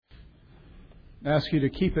ask you to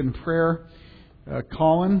keep in prayer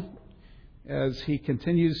Colin as he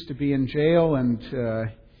continues to be in jail,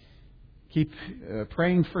 and keep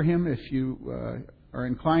praying for him. If you are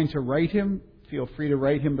inclined to write him, feel free to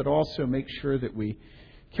write him, but also make sure that we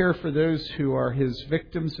care for those who are his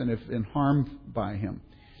victims and have been harmed by him.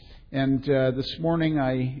 And this morning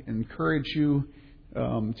I encourage you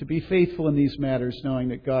to be faithful in these matters, knowing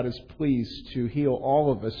that God is pleased to heal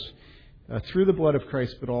all of us through the blood of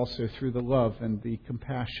Christ, but also through the love and the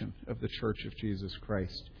compassion of the Church of Jesus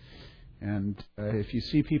Christ. And if you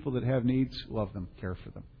see people that have needs, love them, care for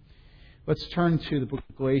them. Let's turn to the book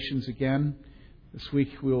of Galatians again. This week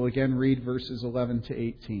we will again read verses 11 to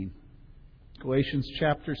 18. Galatians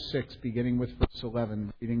chapter 6, beginning with verse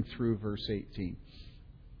 11, reading through verse 18.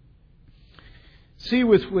 See,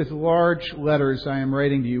 with large letters I am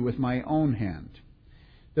writing to you with my own hand.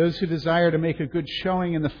 Those who desire to make a good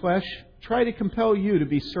showing in the flesh try to compel you to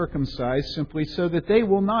be circumcised simply so that they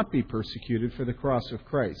will not be persecuted for the cross of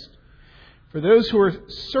Christ. For those who are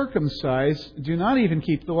circumcised do not even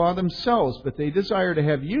keep the law themselves, but they desire to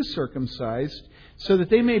have you circumcised so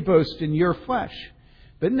that they may boast in your flesh.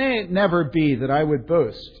 But may it never be that I would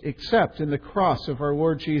boast except in the cross of our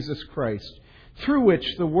Lord Jesus Christ, through which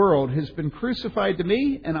the world has been crucified to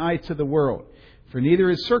me and I to the world. For neither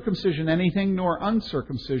is circumcision anything nor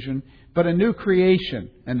uncircumcision, but a new creation.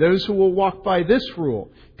 And those who will walk by this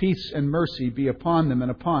rule, peace and mercy be upon them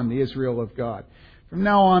and upon the Israel of God. From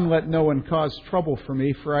now on let no one cause trouble for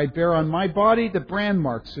me, for I bear on my body the brand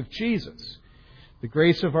marks of Jesus. The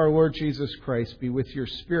grace of our Lord Jesus Christ be with your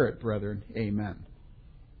spirit, brethren. Amen.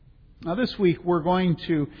 Now this week we're going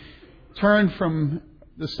to turn from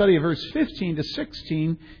the study of verse 15 to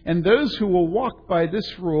 16, and those who will walk by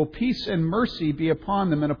this rule, peace and mercy be upon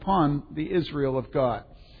them and upon the Israel of God.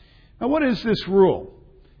 Now what is this rule?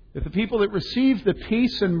 If the people that receive the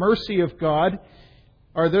peace and mercy of God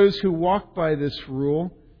are those who walk by this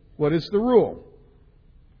rule, what is the rule?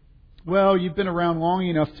 Well, you've been around long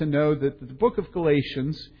enough to know that the book of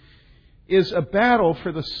Galatians is a battle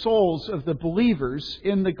for the souls of the believers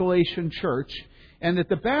in the Galatian church, and that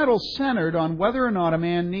the battle centered on whether or not a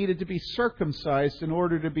man needed to be circumcised in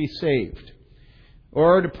order to be saved.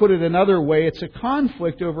 Or to put it another way, it's a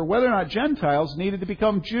conflict over whether or not Gentiles needed to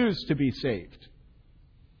become Jews to be saved.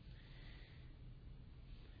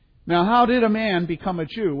 Now, how did a man become a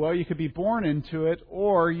Jew? Well, you could be born into it,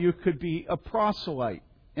 or you could be a proselyte.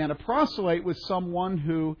 And a proselyte was someone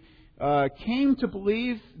who came to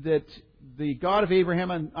believe that the God of Abraham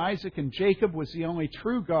and Isaac and Jacob was the only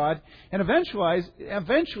true God. And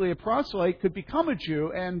eventually a proselyte could become a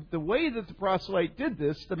Jew. And the way that the proselyte did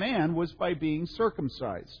this, the man, was by being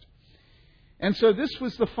circumcised. And so this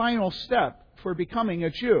was the final step for becoming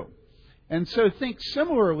a Jew. And so think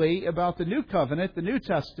similarly about the New Covenant, the New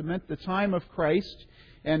Testament, the time of Christ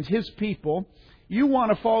and His people. You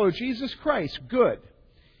want to follow Jesus Christ. Good.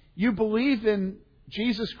 You believe in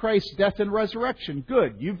Jesus Christ's death and resurrection.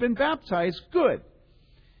 Good. You've been baptized. Good.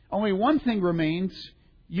 Only one thing remains.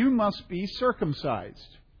 You must be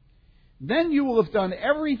circumcised. Then you will have done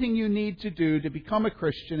everything you need to do to become a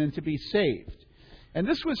Christian and to be saved. And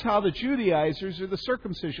this was how the Judaizers, or the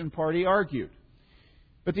circumcision party, argued.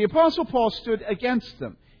 But the Apostle Paul stood against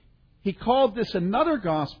them. He called this another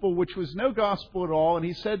gospel, which was no gospel at all, and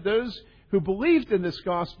he said those who believed in this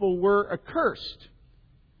gospel were accursed,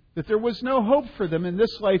 that there was no hope for them in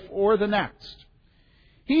this life or the next.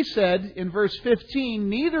 He said in verse 15,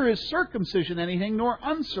 neither is circumcision anything nor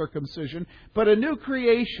uncircumcision, but a new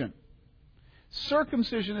creation.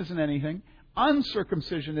 Circumcision isn't anything.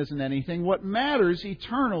 Uncircumcision isn't anything. What matters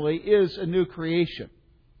eternally is a new creation.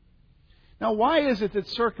 Now, why is it that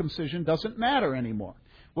circumcision doesn't matter anymore?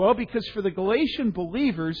 Well, because for the Galatian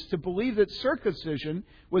believers to believe that circumcision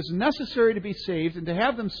was necessary to be saved and to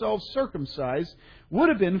have themselves circumcised would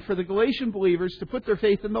have been for the Galatian believers to put their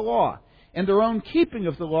faith in the law and their own keeping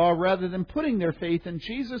of the law rather than putting their faith in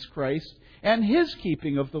Jesus Christ and His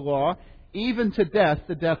keeping of the law, even to death,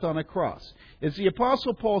 the death on a cross. As the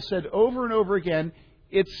Apostle Paul said over and over again,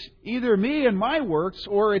 it's either me and my works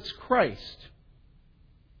or it's Christ.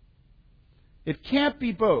 It can't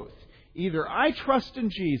be both. Either I trust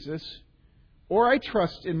in Jesus or I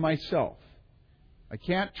trust in myself. I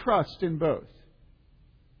can't trust in both.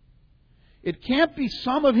 It can't be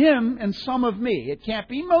some of Him and some of me. It can't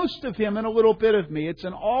be most of Him and a little bit of me. It's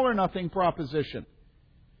an all or nothing proposition.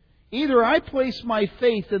 Either I place my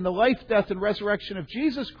faith in the life, death, and resurrection of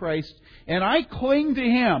Jesus Christ and I cling to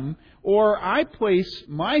Him, or I place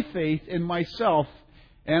my faith in myself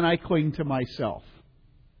and I cling to myself.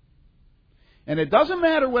 And it doesn't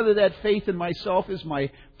matter whether that faith in myself is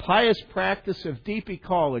my pious practice of deep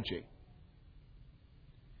ecology.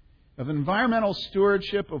 of environmental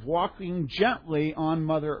stewardship, of walking gently on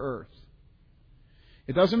Mother Earth.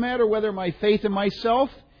 It doesn't matter whether my faith in myself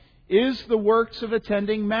is the works of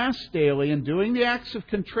attending Mass daily and doing the acts of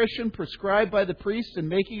contrition prescribed by the priest and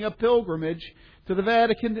making a pilgrimage to the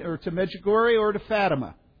Vatican or to Medjugorje or to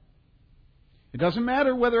Fatima. It doesn't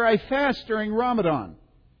matter whether I fast during Ramadan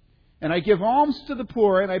and I give alms to the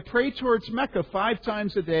poor and I pray towards Mecca 5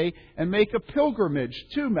 times a day and make a pilgrimage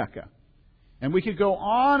to Mecca. And we could go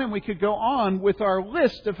on and we could go on with our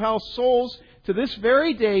list of how souls to this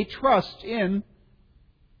very day trust in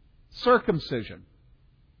circumcision.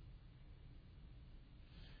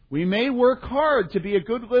 We may work hard to be a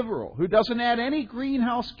good liberal who doesn't add any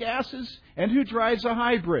greenhouse gases and who drives a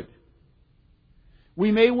hybrid.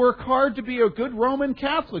 We may work hard to be a good Roman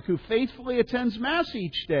Catholic who faithfully attends Mass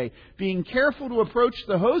each day, being careful to approach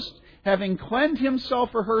the host, having cleansed himself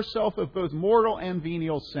or herself of both mortal and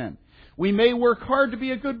venial sin. We may work hard to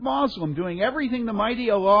be a good Muslim, doing everything the mighty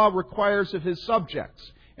Allah requires of His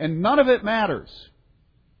subjects, and none of it matters.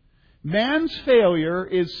 Man's failure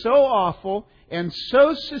is so awful and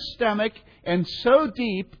so systemic and so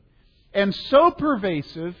deep and so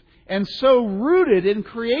pervasive and so rooted in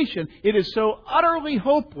creation, it is so utterly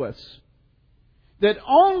hopeless that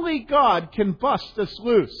only God can bust us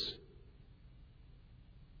loose.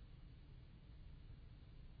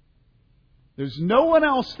 There's no one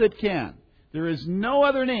else that can. There is no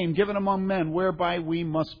other name given among men whereby we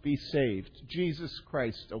must be saved. Jesus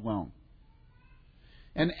Christ alone.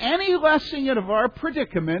 And any lessening of our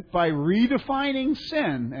predicament by redefining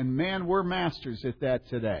sin, and man, we're masters at that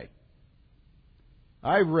today.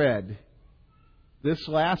 I read this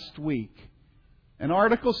last week an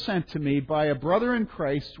article sent to me by a brother in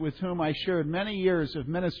Christ with whom I shared many years of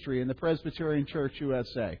ministry in the Presbyterian Church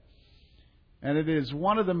USA. And it is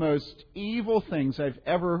one of the most evil things I've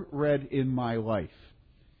ever read in my life.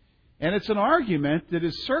 And it's an argument that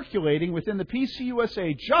is circulating within the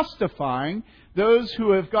PCUSA justifying those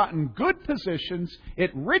who have gotten good positions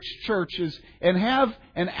at rich churches and have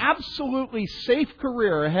an absolutely safe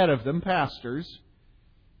career ahead of them, pastors,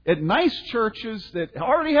 at nice churches that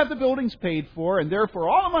already have the buildings paid for and therefore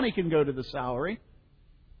all the money can go to the salary.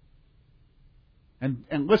 And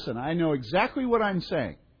listen, I know exactly what I'm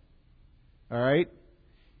saying. All right?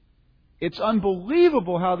 It's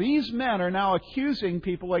unbelievable how these men are now accusing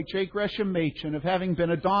people like J. Gresham Machen of having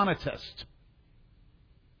been a Donatist.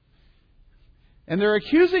 And they're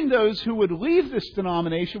accusing those who would leave this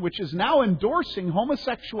denomination, which is now endorsing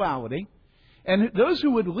homosexuality, and those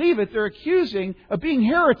who would leave it, they're accusing of being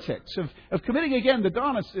heretics, of committing, again, the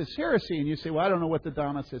Donatist heresy. And you say, well, I don't know what the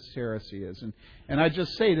Donatist heresy is. And I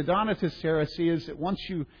just say the Donatist heresy is that once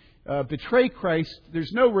you betray Christ,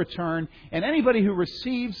 there's no return, and anybody who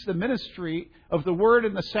receives the ministry of the Word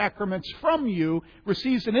and the sacraments from you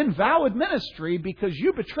receives an invalid ministry because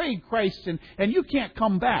you betrayed Christ and you can't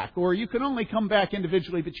come back, or you can only come back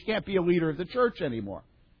individually, but you can't be a leader of the church anymore.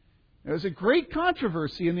 There was a great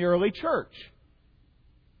controversy in the early church.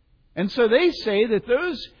 And so they say that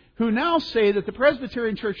those who now say that the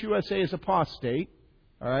Presbyterian Church USA is apostate,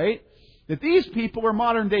 all right, that these people are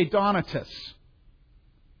modern-day Donatists.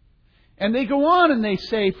 And they go on and they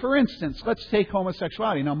say, for instance, let's take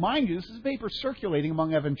homosexuality. Now, mind you, this is a paper circulating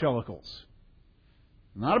among evangelicals.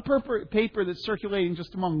 Not a paper that's circulating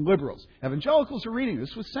just among liberals. Evangelicals are reading.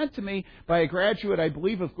 This was sent to me by a graduate, I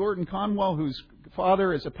believe, of Gordon Conwell, whose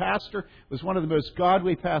father is a pastor, was one of the most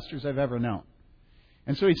godly pastors I've ever known.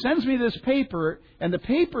 And so he sends me this paper, and the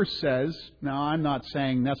paper says, now I'm not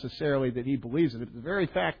saying necessarily that he believes it, but the very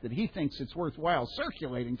fact that he thinks it's worthwhile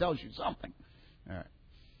circulating tells you something. All right.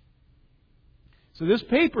 So this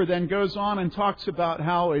paper then goes on and talks about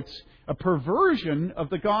how it's a perversion of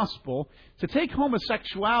the gospel to take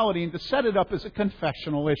homosexuality and to set it up as a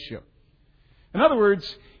confessional issue. In other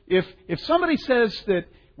words, if somebody says that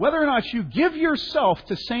whether or not you give yourself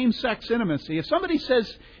to same-sex intimacy, if somebody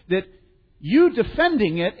says that you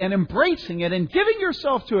defending it and embracing it and giving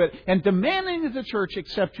yourself to it and demanding that the church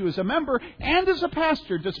accept you as a member and as a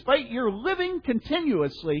pastor despite your living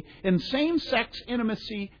continuously in same-sex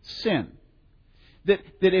intimacy sin, that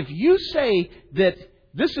if you say that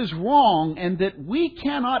this is wrong and that we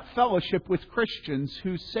cannot fellowship with Christians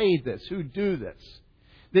who say this, who do this,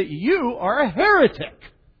 that you are a heretic.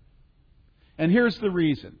 And here's the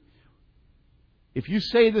reason. If you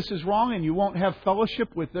say this is wrong and you won't have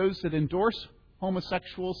fellowship with those that endorse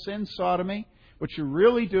homosexual sin, sodomy, what you're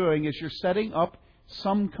really doing is you're setting up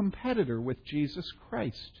some competitor with Jesus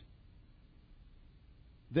Christ.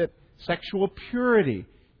 That sexual purity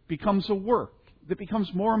becomes a work that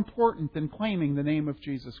becomes more important than claiming the name of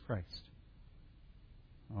Jesus Christ.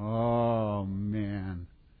 Oh, man.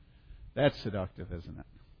 That's seductive, isn't it?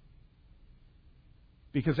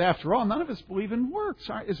 Because after all, none of us believe in works.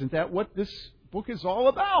 Isn't that what this book is all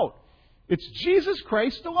about? It's Jesus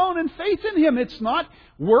Christ alone and faith in Him. It's not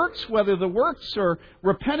works, whether the works are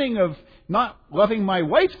repenting of not loving my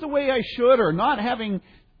wife the way I should, or not having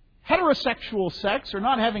heterosexual sex, or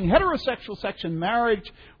not having heterosexual sex in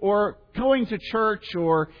marriage, or going to church,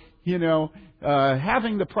 or,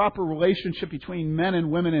 having the proper relationship between men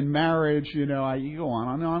and women in marriage. You go on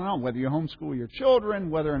and on and on. Whether you homeschool your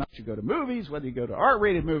children, whether or not you go to movies, whether you go to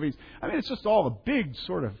R-rated movies. I mean, it's just all a big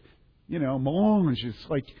sort of, melange. It's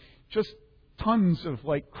like just tons of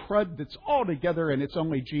crud that's all together, and it's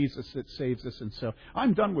only Jesus that saves us. And so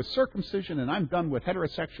I'm done with circumcision, and I'm done with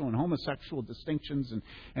heterosexual and homosexual distinctions,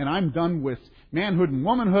 and I'm done with manhood and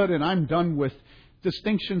womanhood, and I'm done with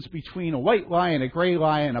distinctions between a white lie and a gray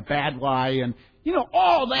lie and a bad lie, and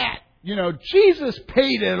all that. Jesus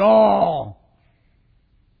paid it all.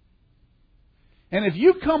 And if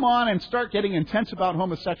you come on and start getting intense about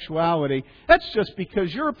homosexuality, that's just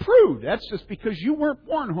because you're a prude. That's just because you weren't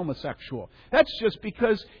born homosexual. That's just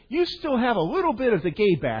because you still have a little bit of the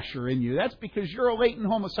gay basher in you. That's because you're a latent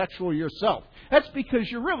homosexual yourself. That's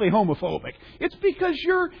because you're really homophobic. It's because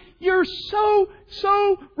you're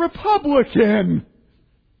so Republican.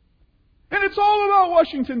 And it's all about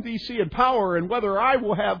Washington, D.C. and power, and whether I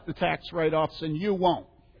will have the tax write-offs and you won't.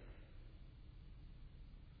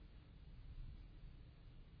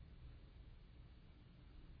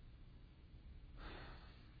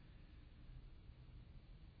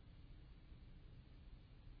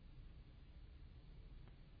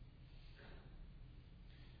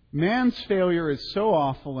 Man's failure is so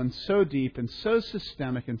awful and so deep and so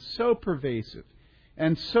systemic and so pervasive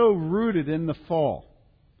and so rooted in the fall.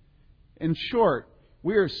 In short,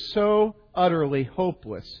 we are so utterly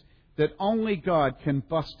hopeless that only God can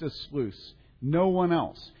bust us loose, no one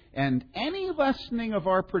else. And any lessening of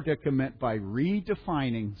our predicament by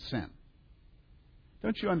redefining sin.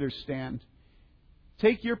 Don't you understand?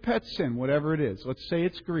 Take your pet sin, whatever it is. Let's say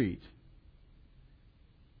it's greed.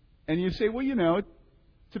 And you say, well,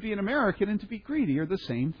 to be an American and to be greedy are the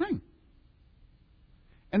same thing.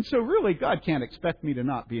 And so really, God can't expect me to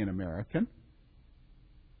not be an American.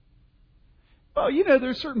 Well,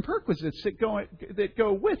 there's certain prerequisites that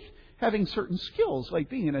go with having certain skills, like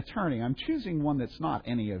being an attorney. I'm choosing one that's not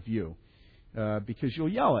any of you, because you'll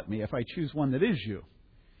yell at me if I choose one that is you.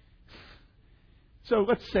 So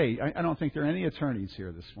let's say, I don't think there are any attorneys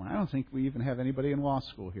here this morning. I don't think we even have anybody in law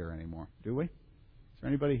school here anymore, do we? Is there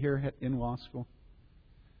anybody here in law school?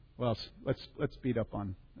 Well, let's beat up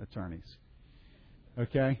on attorneys.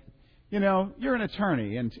 Okay? You're an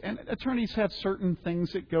attorney, and attorneys have certain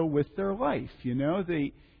things that go with their life.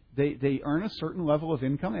 They earn a certain level of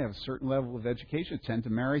income, they have a certain level of education, tend to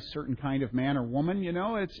marry a certain kind of man or woman.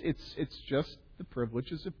 It's just the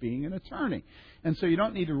privileges of being an attorney. And so you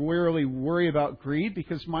don't need to really worry about greed,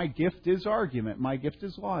 because my gift is argument, my gift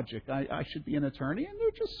is logic. I should be an attorney, and there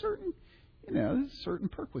are just certain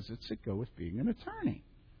prerequisites that go with being an attorney.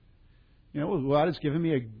 God has given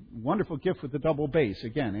me a wonderful gift with the double bass.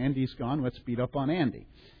 Again, Andy's gone. Let's beat up on Andy.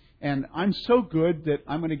 And I'm so good that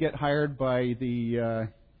I'm going to get hired by the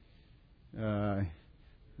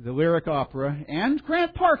Lyric Opera and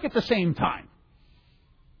Grant Park at the same time.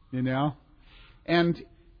 And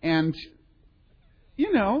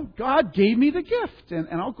God gave me the gift, and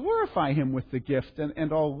I'll glorify Him with the gift,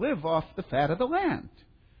 and I'll live off the fat of the land.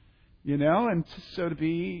 And so to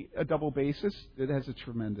be a double bassist, it has a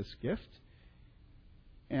tremendous gift.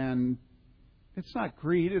 And it's not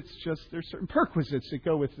greed, it's just there's certain prerequisites that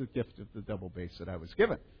go with the gift of the double bass that I was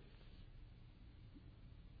given.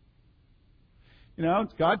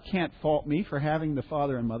 God can't fault me for having the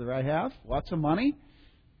father and mother I have, lots of money,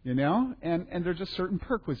 and there are just certain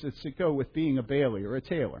prerequisites that go with being a Bailey or a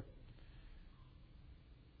Taylor.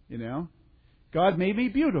 God made me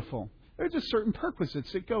beautiful. There are just certain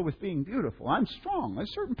prerequisites that go with being beautiful. I'm strong.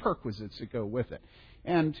 There's certain prerequisites that go with it.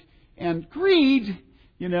 And greed,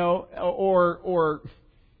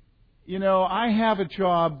 I have a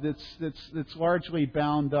job that's largely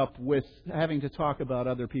bound up with having to talk about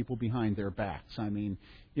other people behind their backs. I mean,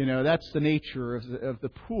 that's the nature of the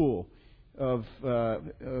pool of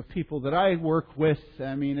people that I work with.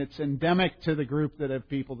 I mean, it's endemic to the group of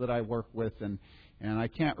people that I work with, and I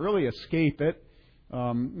can't really escape it.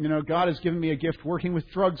 God has given me a gift working with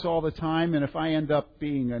drugs all the time, and if I end up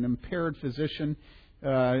being an impaired physician,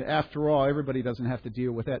 after all, everybody doesn't have to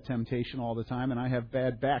deal with that temptation all the time, and I have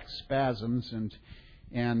bad back spasms,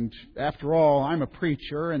 and after all, I'm a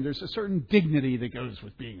preacher, and there's a certain dignity that goes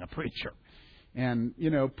with being a preacher. And,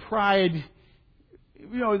 pride,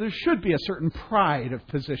 there should be a certain pride of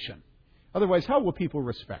position. Otherwise, how will people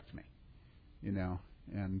respect me? You know,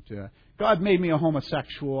 and God made me a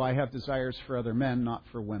homosexual. I have desires for other men, not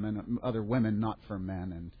for women. Other women, not for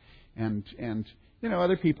men. And you know,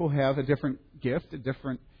 other people have a different gift, a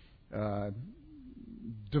different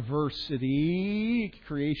diversity,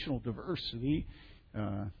 creational diversity,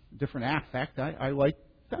 different affect. I like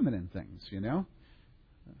feminine things, you know.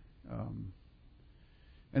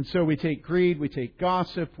 And so we take greed, we take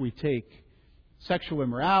gossip, we take sexual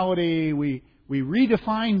immorality, we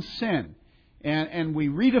redefine sin, and we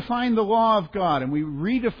redefine the law of God, and we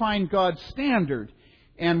redefine God's standard.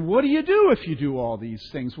 And what do you do if you do all these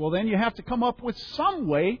things? Well, then you have to come up with some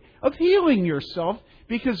way of healing yourself,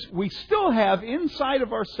 because we still have inside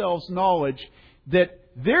of ourselves knowledge that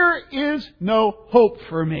there is no hope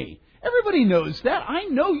for me. Everybody knows that. I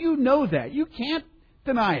know you know that. You can't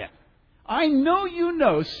deny it. I know you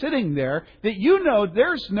know, sitting there, that you know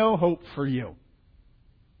there's no hope for you.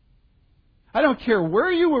 I don't care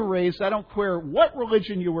where you were raised. I don't care what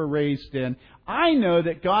religion you were raised in. I know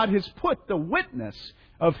that God has put the witness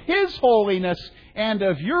of His holiness and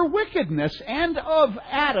of your wickedness and of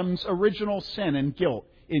Adam's original sin and guilt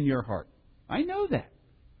in your heart. I know that.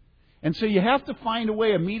 And so you have to find a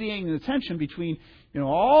way of mediating the tension between, you know,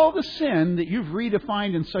 all the sin that you've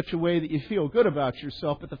redefined in such a way that you feel good about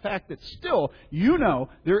yourself, but the fact that still you know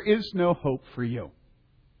there is no hope for you.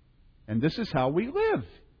 And this is how we live.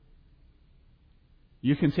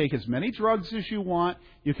 You can take as many drugs as you want.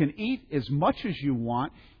 You can eat as much as you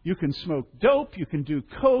want. You can smoke dope. You can do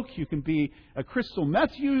coke. You can be a crystal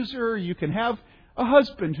meth user. You can have a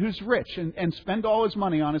husband who's rich and spend all his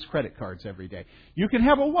money on his credit cards every day. You can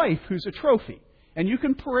have a wife who's a trophy, and you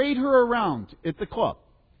can parade her around at the club.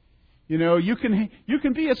 You know, you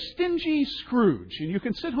can be a stingy Scrooge, and you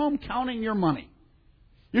can sit home counting your money.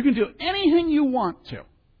 You can do anything you want to.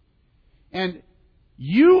 And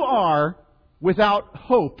you are without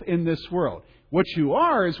hope in this world. What you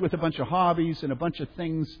are is with a bunch of hobbies and a bunch of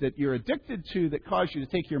things that you're addicted to that cause you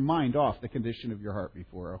to take your mind off the condition of your heart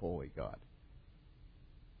before a holy God.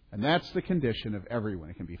 And that's the condition of everyone.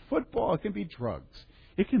 It can be football, it can be drugs,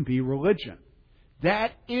 it can be religion.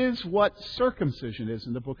 That is what circumcision is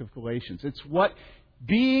in the book of Galatians. It's what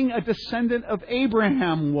being a descendant of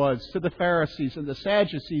Abraham was to the Pharisees and the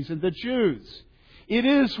Sadducees and the Jews. It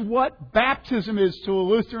is what baptism is to a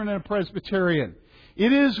Lutheran and a Presbyterian.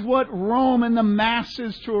 It is what Rome and the Mass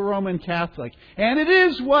is to a Roman Catholic. And it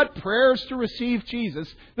is what prayers to receive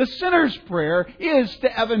Jesus, the sinner's prayer, is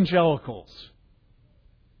to evangelicals.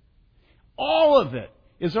 All of it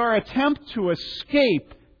is our attempt to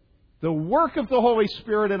escape the work of the Holy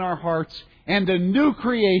Spirit in our hearts and a new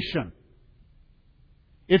creation.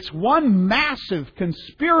 It's one massive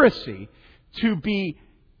conspiracy to be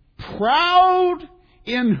proud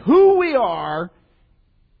in who we are,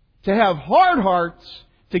 to have hard hearts,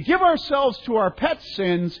 to give ourselves to our pet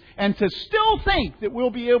sins, and to still think that we'll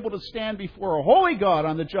be able to stand before a holy God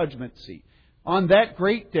on the judgment seat on that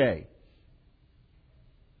great day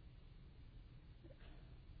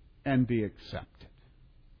and be accepted.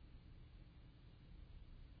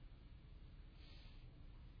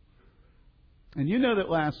 And you know that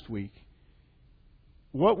last week,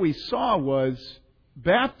 what we saw was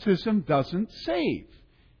baptism doesn't save.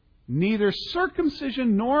 Neither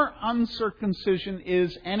circumcision nor uncircumcision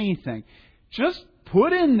is anything. Just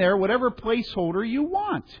put in there whatever placeholder you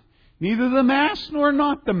want. Neither the Mass nor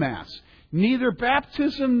not the Mass. Neither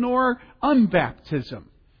baptism nor unbaptism.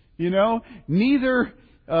 You know, neither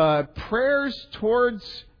prayers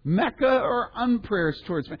towards Mecca or unprayers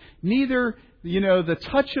towards Mecca. Neither, you know, the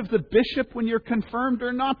touch of the bishop when you're confirmed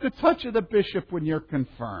or not the touch of the bishop when you're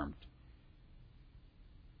confirmed.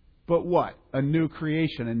 But what? A new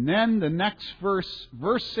creation. And then the next verse,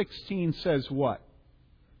 verse 16 says what?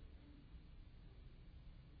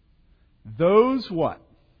 Those what?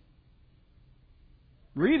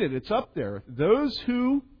 Read it, it's up there. Those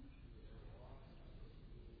who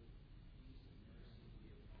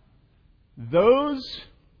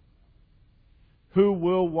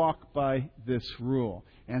will walk by this rule.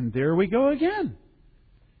 And there we go again.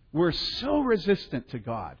 We're so resistant to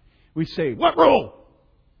God. We say, what rule?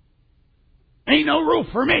 Ain't no rule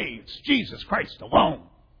for me. It's Jesus Christ alone.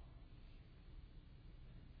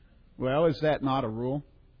 Well, is that not a rule?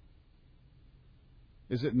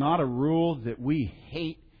 Is it not a rule that we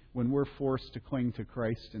hate when we're forced to cling to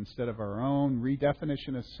Christ instead of our own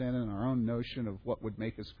redefinition of sin and our own notion of what would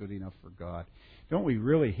make us good enough for God? Don't we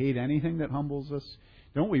really hate anything that humbles us?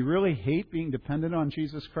 Don't we really hate being dependent on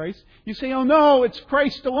Jesus Christ? You say, oh no, it's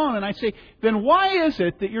Christ alone. And I say, then why is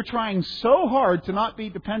it that you're trying so hard to not be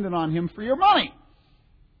dependent on Him for your money?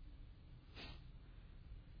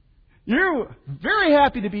 You're very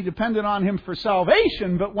happy to be dependent on Him for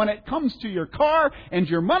salvation, but when it comes to your car and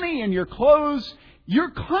your money and your clothes,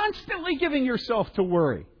 you're constantly giving yourself to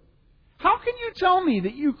worry. How can you tell me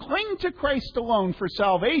that you cling to Christ alone for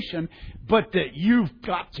salvation, but that you've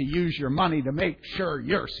got to use your money to make sure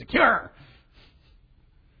you're secure?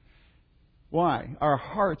 Why? Our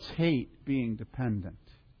hearts hate being dependent.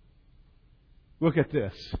 Look at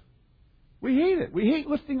this. We hate it. We hate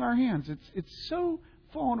lifting our hands. It's so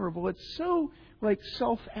vulnerable. It's so like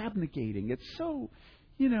self-abnegating. It's so,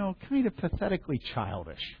 kind of pathetically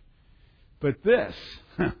childish. But this,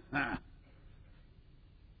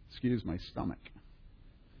 excuse my stomach.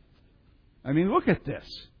 I mean, look at this.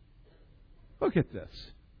 Look at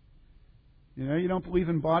this. You don't believe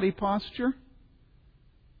in body posture?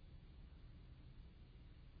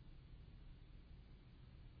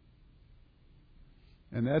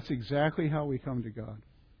 And that's exactly how we come to God.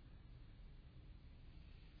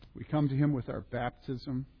 We come to Him with our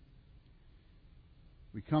baptism.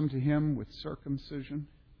 We come to Him with circumcision.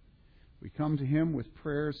 We come to Him with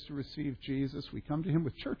prayers to receive Jesus. We come to Him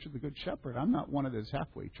with Church of the Good Shepherd. I'm not one of those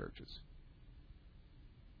halfway churches.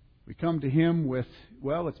 We come to Him with,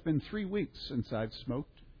 it's been 3 weeks since I've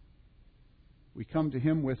smoked. We come to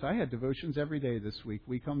Him with, I had devotions every day this week.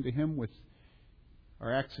 We come to Him with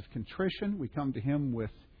our acts of contrition. We come to Him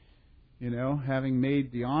with, having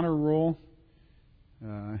made the honor roll.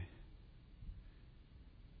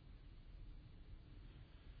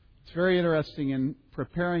 It's very interesting in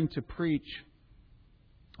preparing to preach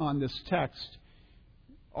on this text.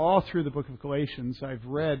 All through the book of Galatians, I've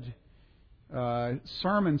read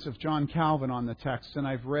sermons of John Calvin on the text, and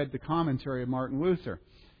I've read the commentary of Martin Luther.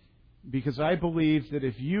 Because I believe that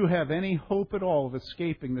if you have any hope at all of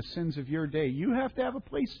escaping the sins of your day, you have to have a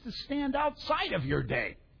place to stand outside of your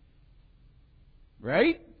day.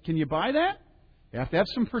 Right? Can you buy that? You have to have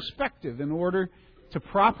some perspective in order to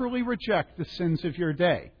properly reject the sins of your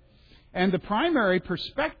day. And the primary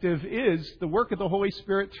perspective is the work of the Holy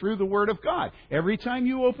Spirit through the Word of God. Every time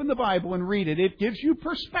you open the Bible and read it, it gives you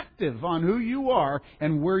perspective on who you are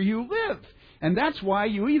and where you live. And that's why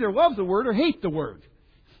you either love the Word or hate the Word.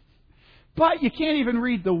 But you can't even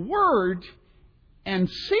read the Word and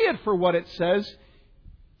see it for what it says,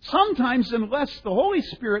 sometimes unless the Holy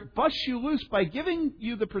Spirit busts you loose by giving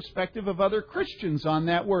you the perspective of other Christians on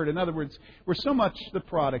that Word. In other words, we're so much the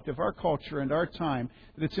product of our culture and our time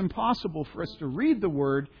that it's impossible for us to read the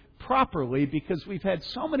Word properly because we've had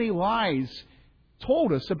so many lies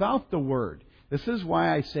told us about the Word. This is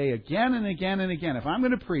why I say again and again and again, if I'm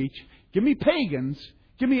going to preach, give me pagans,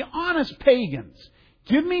 give me honest pagans.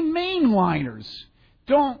 Give me mainliners.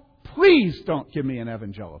 Please don't give me an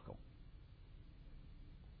evangelical.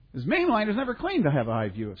 Because mainliners never claim to have a high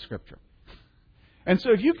view of Scripture. And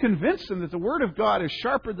so if you convince them that the Word of God is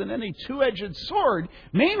sharper than any two-edged sword,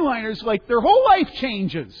 mainliners, their whole life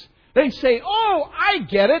changes. They say, I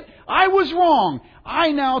get it. I was wrong.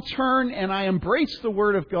 I now turn and I embrace the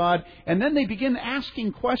Word of God. And then they begin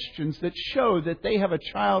asking questions that show that they have a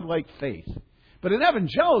childlike faith. But an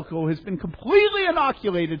evangelical has been completely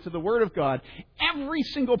inoculated to the Word of God, every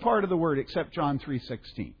single part of the Word except John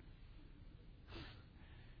 3:16.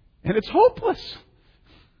 And it's hopeless.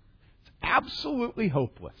 It's absolutely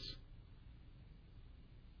hopeless.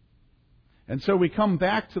 And so we come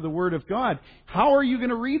back to the Word of God. How are you going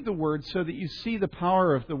to read the Word so that you see the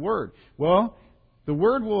power of the Word? Well, the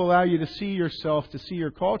Word will allow you to see yourself, to see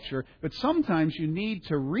your culture, but sometimes you need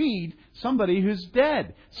to read somebody who's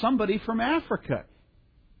dead, somebody from Africa,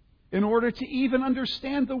 in order to even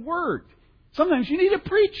understand the Word. Sometimes you need a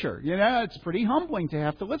preacher. It's pretty humbling to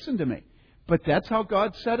have to listen to me. But that's how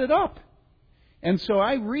God set it up. And so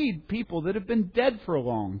I read people that have been dead for a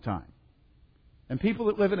long time, and people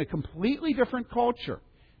that live in a completely different culture.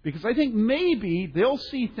 Because I think maybe they'll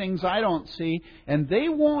see things I don't see, and they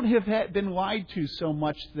won't have been lied to so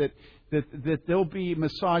much that they'll be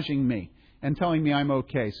massaging me and telling me I'm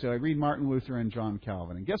okay. So I read Martin Luther and John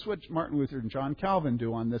Calvin. And guess what Martin Luther and John Calvin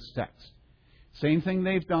do on this text? Same thing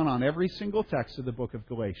they've done on every single text of the book of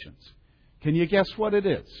Galatians. Can you guess what it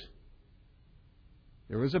is?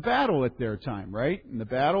 There was a battle at their time, right? And the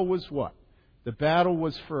battle was what? The battle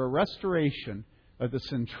was for a restoration of the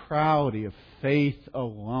centrality of faith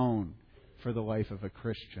alone for the life of a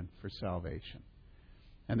Christian for salvation.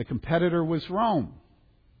 And the competitor was Rome.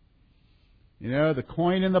 The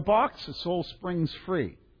coin in the box, the soul springs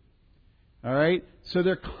free. All right? So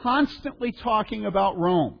they're constantly talking about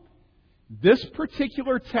Rome. This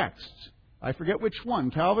particular text, I forget which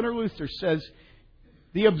one, Calvin or Luther, says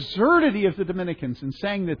the absurdity of the Dominicans in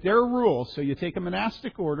saying that their rule, so you take a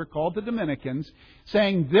monastic order called the Dominicans,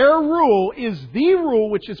 saying their rule is the rule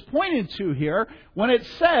which is pointed to here when it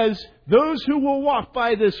says those who will walk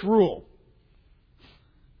by this rule.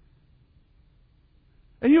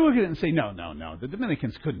 And you look at it and say, no, the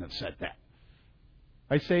Dominicans couldn't have said that.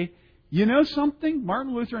 I say, you know something?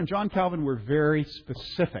 Martin Luther and John Calvin were very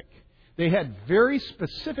specific. They had very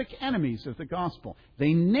specific enemies of the gospel.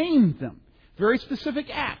 They named them. Very specific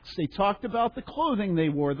acts. They talked about the clothing they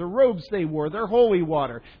wore, the robes they wore, their holy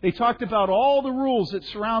water. They talked about all the rules that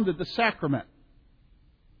surrounded the sacrament.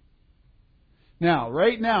 Now,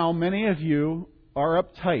 right now, many of you are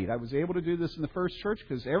uptight. I was able to do this in the first church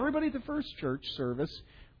because everybody at the first church service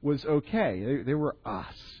was okay. They were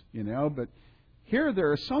us, but here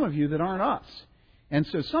there are some of you that aren't us. And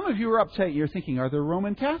so some of you are uptight. You're thinking, are there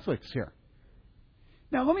Roman Catholics here?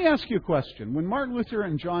 Now, let me ask you a question. When Martin Luther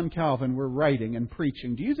and John Calvin were writing and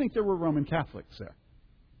preaching, do you think there were Roman Catholics there?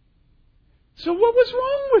 So what was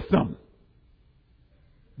wrong with them?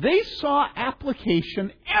 They saw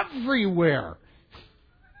application everywhere.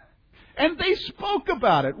 And they spoke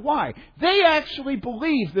about it. Why? They actually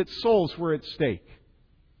believed that souls were at stake.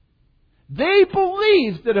 They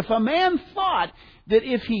believed that if a man thought that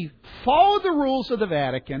if he followed the rules of the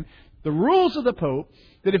Vatican, the rules of the Pope,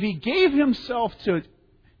 that if he gave himself to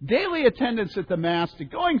daily attendance at the Mass, to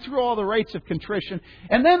going through all the rites of contrition,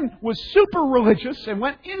 and then was super religious and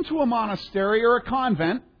went into a monastery or a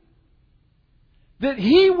convent, that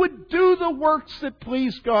he would do the works that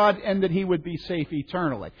pleased God and that he would be safe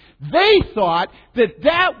eternally. They thought that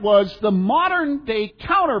that was the modern day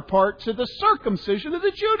counterpart to the circumcision of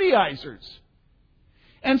the Judaizers.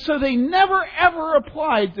 And so they never ever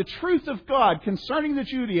applied the truth of God concerning the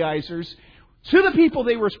Judaizers to the people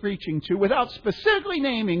they were preaching to without specifically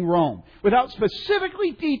naming Rome, without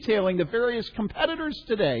specifically detailing the various competitors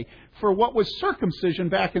today for what was circumcision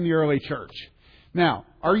back in the early church. Now,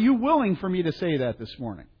 are you willing for me to say that this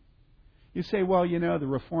morning? You say, well, the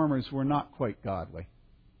Reformers were not quite godly.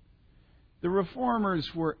 The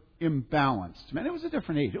Reformers were imbalanced. Man, it was a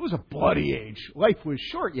different age. It was a bloody age. Life was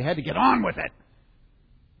short. You had to get on with it.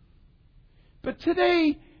 But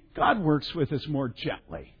today, God works with us more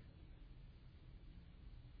gently.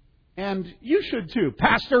 And you should too,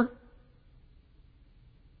 Pastor.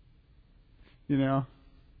 Come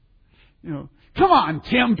on,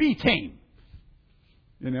 Tim, be tame.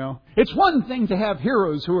 It's one thing to have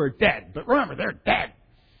heroes who are dead, but remember, they're dead.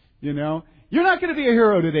 You're not going to be a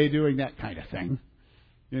hero today doing that kind of thing.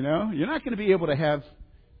 You're not going to be able to have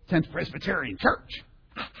 10th Presbyterian Church.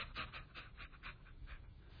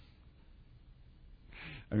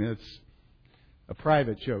 I mean, it's a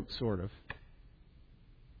private joke, sort of.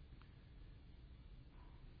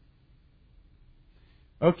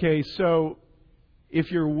 Okay, so if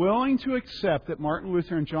you're willing to accept that Martin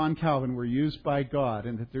Luther and John Calvin were used by God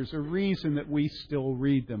and that there's a reason that we still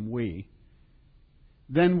read them,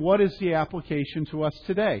 then what is the application to us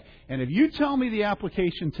today? And if you tell me the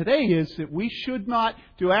application today is that we should not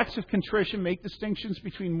do acts of contrition, make distinctions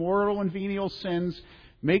between mortal and venial sins,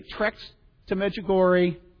 make treks to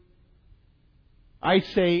Medjugorje, I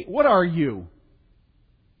say, what are you?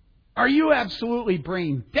 Are you absolutely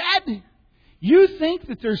brain dead? You think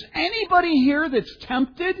that there's anybody here that's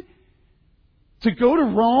tempted to go to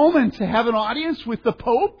Rome and to have an audience with the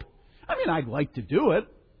Pope? I mean, I'd like to do it.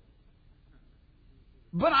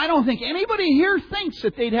 But I don't think anybody here thinks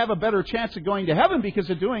that they'd have a better chance of going to heaven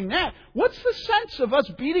because of doing that. What's the sense of us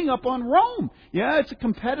beating up on Rome? Yeah, it's a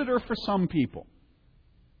competitor for some people.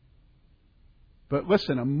 But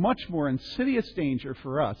listen, a much more insidious danger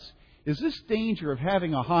for us is this danger of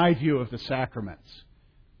having a high view of the sacraments.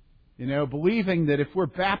 Believing that if we're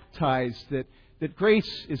baptized, that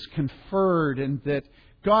grace is conferred and that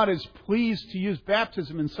God is pleased to use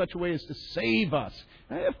baptism in such a way as to save us.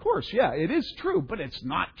 Of course, yeah, it is true, but it's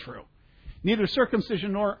not true. Neither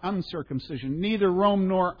circumcision nor uncircumcision, neither Rome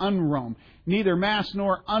nor un-Rome, neither Mass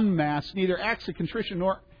nor unmass, neither acts of contrition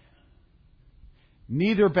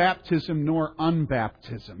neither baptism nor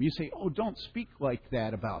unbaptism. You say, oh, don't speak like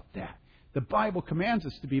that about that. The Bible commands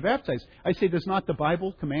us to be baptized. I say, does not the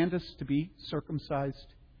Bible command us to be circumcised?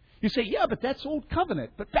 You say, yeah, but that's old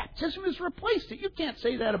covenant. But baptism has replaced it. You can't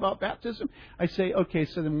say that about baptism. I say, okay,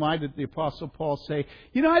 so then why did the Apostle Paul say,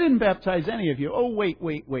 I didn't baptize any of you. Oh, wait.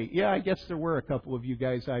 Yeah, I guess there were a couple of you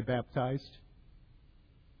guys I baptized.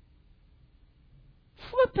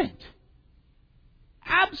 Flippant.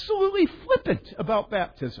 Absolutely flippant about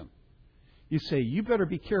baptism. You say, you better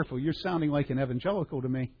be careful. You're sounding like an evangelical to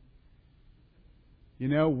me.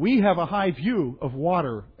 We have a high view of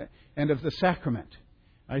water and of the sacrament.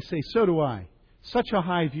 I say, so do I. such a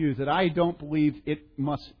high view that I don't believe it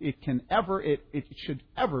should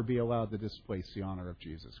ever be allowed to displace the honor of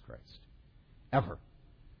Jesus Christ. Ever.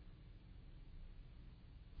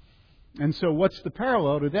 And so what's the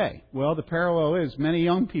parallel today? Well, the parallel is many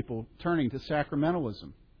young people turning to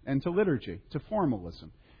sacramentalism and to liturgy, to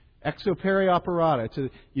formalism. Exoperi operata, to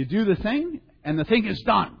you do the thing and the thing is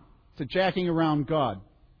done. To jacking around God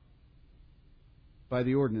by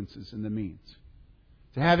the ordinances and the means.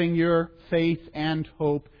 To having your faith and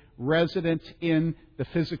hope resident in the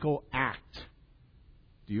physical act.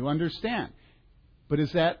 Do you understand? But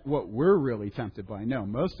is that what we're really tempted by? No,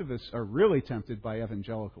 most of us are really tempted by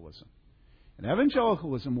evangelicalism. And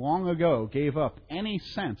evangelicalism long ago gave up any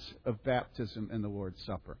sense of baptism and the Lord's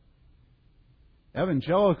Supper.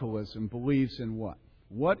 Evangelicalism believes in what?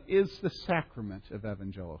 What is the sacrament of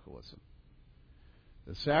evangelicalism?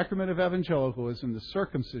 The sacrament of evangelicalism, the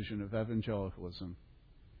circumcision of evangelicalism,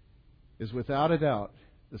 is without a doubt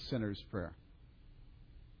the sinner's prayer.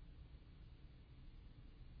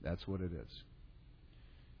 That's what it is.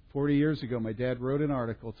 40 years ago, my dad wrote an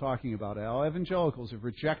article talking about how evangelicals have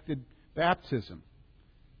rejected baptism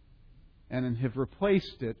and have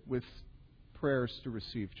replaced it with prayers to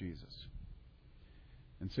receive Jesus.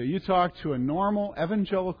 And so you talk to a normal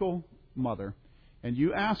evangelical mother and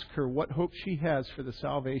you ask her what hope she has for the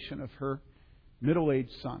salvation of her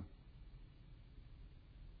middle-aged son.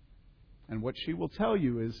 And what she will tell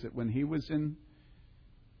you is that when he was in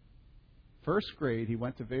first grade, he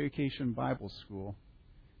went to Vacation Bible School,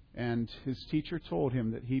 and his teacher told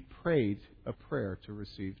him that he prayed a prayer to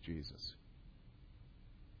receive Jesus.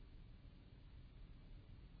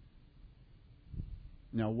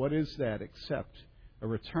 Now, what is that except a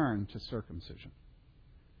return to circumcision,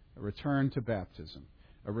 a return to baptism,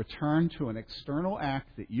 a return to an external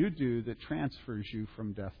act that you do that transfers you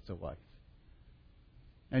from death to life?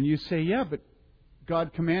 And you say, yeah, but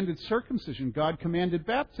God commanded circumcision. God commanded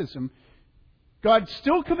baptism. God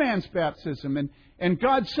still commands baptism. And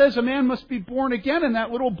God says a man must be born again. And that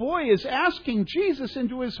little boy is asking Jesus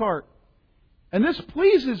into his heart. And this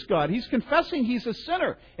pleases God. He's confessing he's a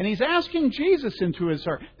sinner. And he's asking Jesus into his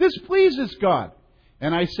heart. This pleases God.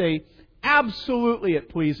 And I say, absolutely it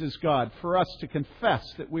pleases God for us to confess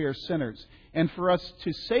that we are sinners. And for us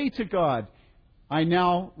to say to God, I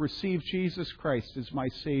now receive Jesus Christ as my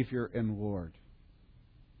Savior and Lord.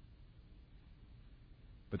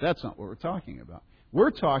 But that's not what we're talking about.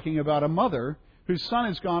 We're talking about a mother whose son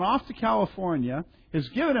has gone off to California, has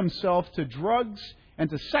given himself to drugs and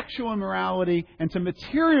to sexual immorality and to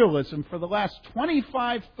materialism for the last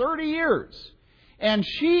 25, 30 years. And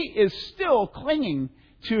she is still clinging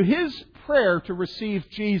to his prayer to receive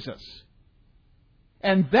Jesus.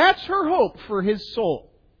 And that's her hope for his soul.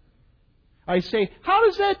 I say, how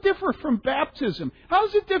does that differ from baptism? How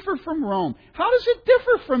does it differ from Rome? How does it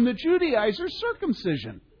differ from the Judaizers'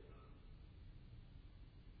 circumcision?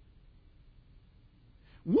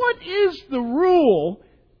 What is the rule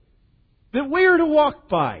that we are to walk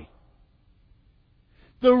by?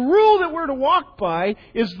 The rule that we're to walk by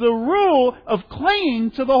is the rule of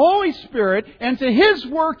clinging to the Holy Spirit and to His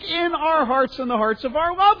work in our hearts and the hearts of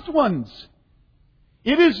our loved ones.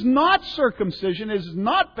 It is not circumcision, it is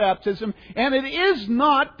not baptism, and it is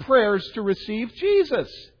not prayers to receive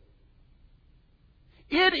Jesus.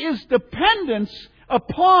 It is dependence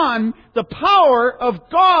upon the power of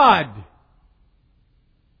God.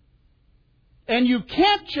 And you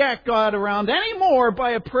can't jack God around any more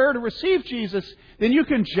by a prayer to receive Jesus than you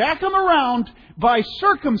can jack Him around by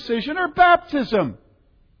circumcision or baptism.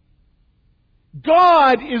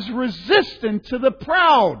 God is resistant to the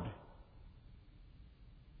proud.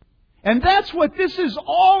 And that's what this is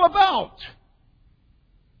all about.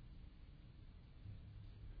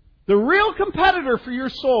 The real competitor for your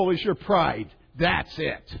soul is your pride. That's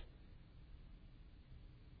it.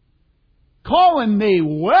 Colin may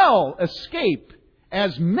well escape,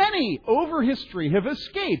 as many over history have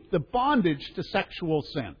escaped the bondage to sexual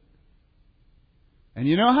sin. And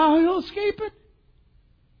you know how he'll escape it?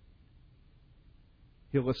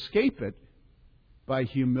 He'll escape it by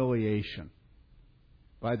humiliation,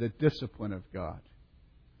 by the discipline of God.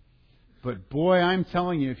 But boy, I'm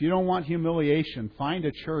telling you, if you don't want humiliation, find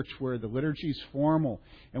a church where the liturgy's formal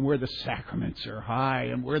and where the sacraments are high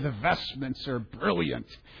and where the vestments are brilliant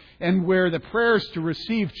and where the prayers to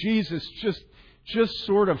receive Jesus just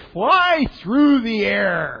sort of fly through the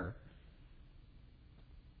air.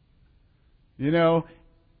 You know,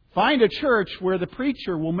 find a church where the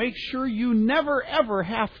preacher will make sure you never ever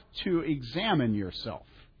have to examine yourself.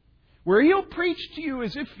 Where he'll preach to you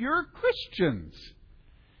as if you're Christians.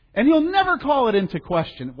 And he'll never call it into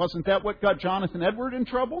question. Wasn't that what got Jonathan Edward in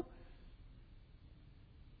trouble?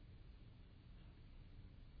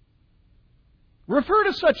 Refer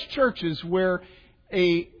to such churches where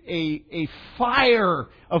a fire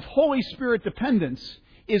of Holy Spirit dependence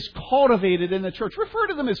is cultivated in the church. Refer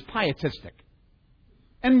to them as pietistic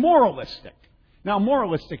and moralistic. Now,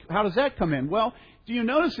 moralistic, how does that come in? Well, do you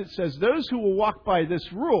notice it says, those who will walk by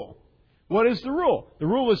this rule. What is the rule? The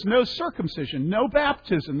rule is no circumcision, no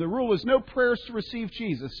baptism. The rule is no prayers to receive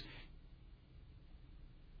Jesus.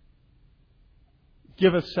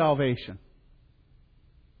 Give us salvation.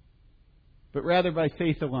 But rather by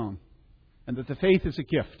faith alone. And that the faith is a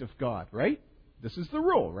gift of God, right? This is the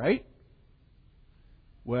rule, right?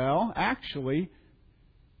 Well, actually,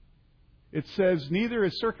 it says neither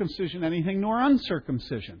is circumcision anything nor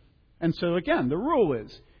uncircumcision. And so again, the rule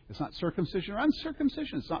is, it's not circumcision or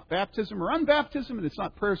uncircumcision, it's not baptism or unbaptism, and it's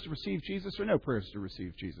not prayers to receive Jesus or no prayers to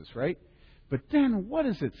receive Jesus, right? But then, what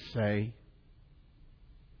does it say?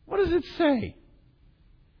 What does it say?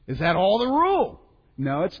 Is that all the rule?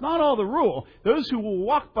 No, it's not all the rule. Those who will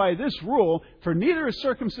walk by this rule, for neither is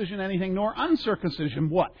circumcision anything nor uncircumcision,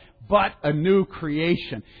 what? But a new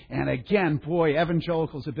creation. And again, boy,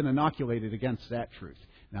 evangelicals have been inoculated against that truth.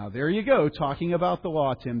 Now, there you go, talking about the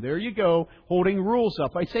law, Tim. There you go, holding rules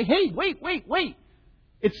up. I say, hey, wait.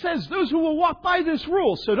 It says those who will walk by this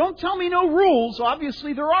rule. So don't tell me no rules.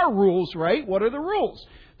 Obviously, there are rules, right? What are the rules?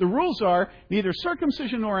 The rules are neither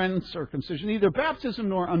circumcision nor uncircumcision, neither baptism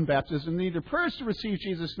nor unbaptism, neither prayers to receive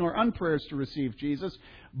Jesus nor unprayers to receive Jesus,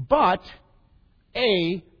 but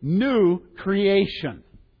a new creation.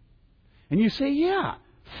 And you say, yeah,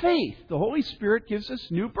 faith. The Holy Spirit gives us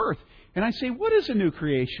new birth. And I say, what is a new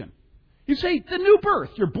creation? You say, the new birth.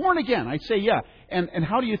 You're born again. I say, yeah. And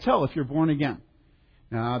how do you tell if you're born again?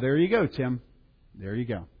 Now, there you go, Tim. There you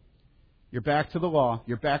go. You're back to the law.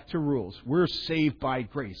 You're back to rules. We're saved by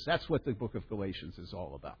grace. That's what the book of Galatians is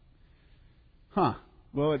all about.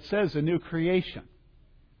 Well, it says a new creation.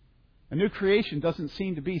 A new creation doesn't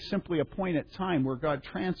seem to be simply a point at time where God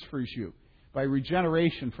transfers you by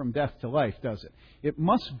regeneration from death to life, does it? It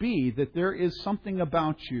must be that there is something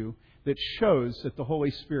about you that shows that the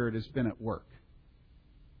Holy Spirit has been at work.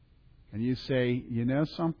 And you say, you know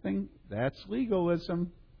something? That's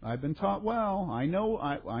legalism. I've been taught well. I know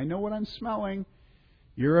what I'm smelling.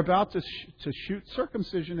 You're about to shoot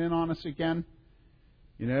circumcision in on us again.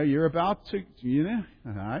 You're about to,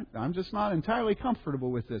 I'm just not entirely comfortable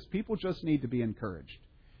with this. People just need to be encouraged.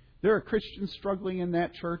 There are Christians struggling in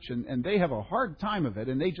that church, and they have a hard time of it,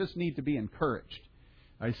 and they just need to be encouraged.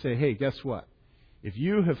 I say, hey, guess what? If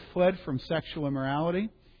you have fled from sexual immorality,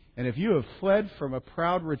 and if you have fled from a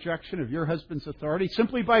proud rejection of your husband's authority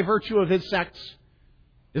simply by virtue of his sex,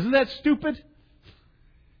 isn't that stupid?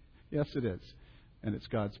 Yes, it is. And it's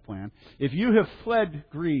God's plan. If you have fled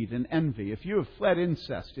greed and envy, if you have fled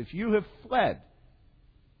incest, if you have fled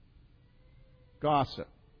gossip,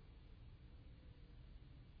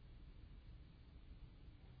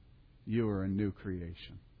 you are a new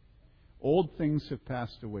creation. Old things have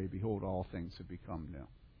passed away. Behold, all things have become new.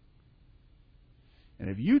 And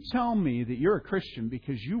if you tell me that you're a Christian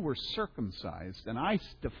because you were circumcised, and I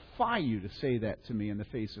defy you to say that to me in the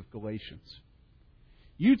face of Galatians.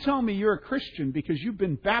 You tell me you're a Christian because you've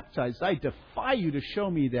been baptized, I defy you to show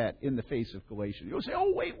me that in the face of Galatians. You'll say,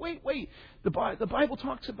 oh, wait. The Bible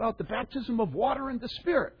talks about the baptism of water and the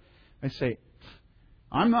Spirit. I say,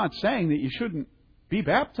 I'm not saying that you shouldn't be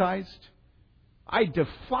baptized. I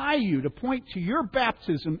defy you to point to your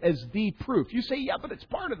baptism as the proof. You say, yeah, but it's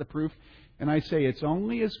part of the proof. And I say, it's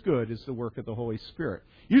only as good as the work of the Holy Spirit.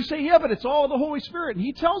 You say, yeah, but it's all the Holy Spirit. And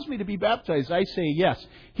He tells me to be baptized. I say, yes.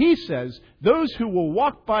 He says, those who will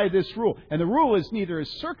walk by this rule. And the rule is neither is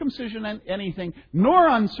circumcision anything, nor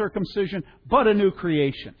uncircumcision, but a new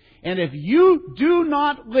creation. And if you do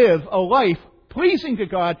not live a life pleasing to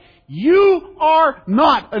God, you are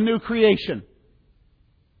not a new creation.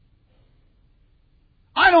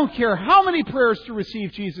 I don't care how many prayers to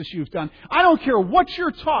receive Jesus you've done. I don't care what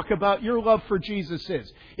your talk about your love for Jesus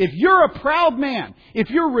is. If you're a proud man, if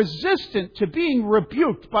you're resistant to being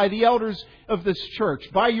rebuked by the elders of this church,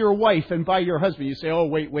 by your wife and by your husband, you say, oh,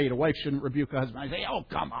 wait, a wife shouldn't rebuke a husband. I say, oh,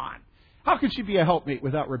 come on. How could she be a helpmate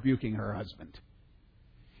without rebuking her husband?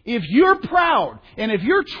 If you're proud and if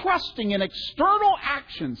you're trusting in external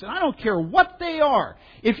actions, and I don't care what they are,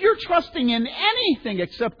 if you're trusting in anything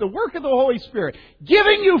except the work of the Holy Spirit,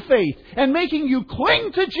 giving you faith and making you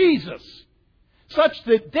cling to Jesus, such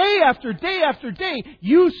that day after day after day,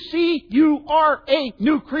 you see you are a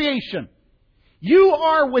new creation. You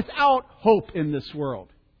are without hope in this world.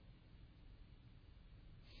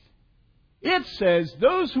 It says,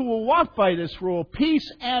 those who will walk by this rule,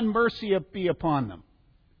 peace and mercy be upon them.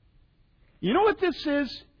 You know what this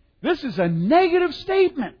is? This is a negative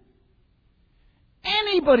statement.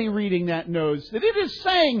 Anybody reading that knows that it is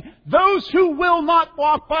saying those who will not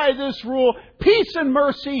walk by this rule, peace and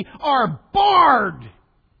mercy are barred.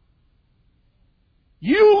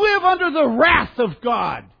 You live under the wrath of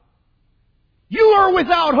God. You are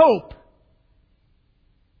without hope.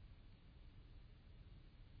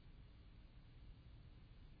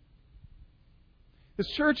 This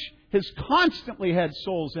church has constantly had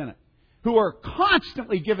souls in it who are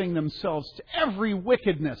constantly giving themselves to every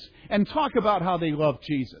wickedness and talk about how they love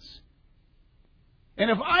Jesus. And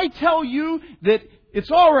if I tell you that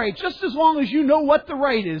it's all right, just as long as you know what the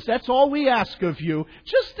right is, that's all we ask of you,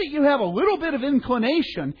 just that you have a little bit of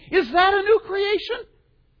inclination, is that a new creation?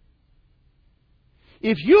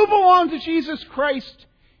 If you belong to Jesus Christ,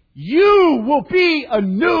 you will be a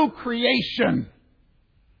new creation.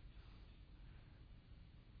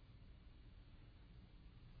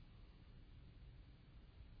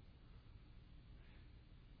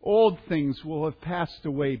 Old things will have passed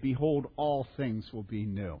away. Behold, all things will be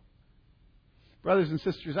new. Brothers and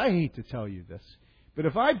sisters, I hate to tell you this, but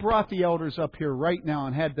if I brought the elders up here right now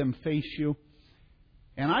and had them face you,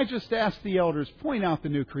 and I just asked the elders, point out the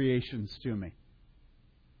new creations to me.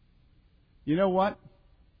 You know what?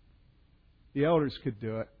 The elders could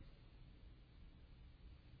do it.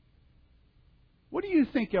 What do you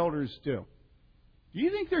think elders do? Do you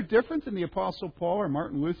think they're different than the Apostle Paul or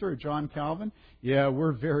Martin Luther or John Calvin? Yeah,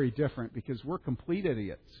 we're very different because we're complete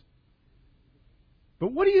idiots.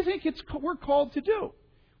 But what do you think we're called to do?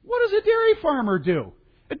 What does a dairy farmer do?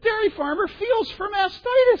 A dairy farmer feels for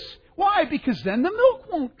mastitis. Why? Because then the milk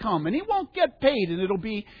won't come and he won't get paid, and it'll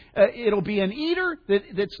be an eater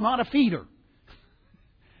that's not a feeder.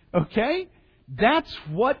 Okay? That's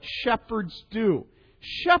what shepherds do.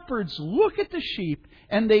 Shepherds look at the sheep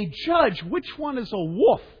and they judge which one is a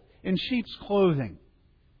wolf in sheep's clothing.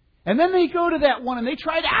 And then they go to that one and they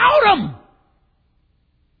try to out him.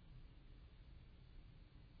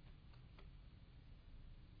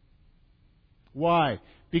 Why?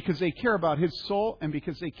 Because they care about his soul and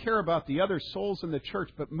because they care about the other souls in the church,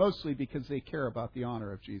 but mostly because they care about the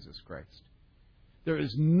honor of Jesus Christ. There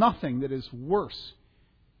is nothing that is worse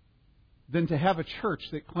than to have a church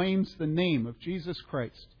that claims the name of Jesus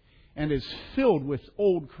Christ and is filled with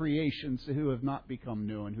old creations who have not become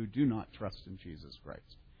new and who do not trust in Jesus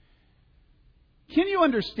Christ. Can you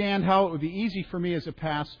understand how it would be easy for me as a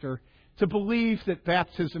pastor to believe that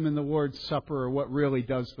baptism and the Lord's Supper are what really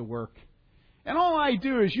does the work? And all I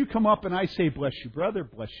do is you come up and I say, bless you, brother,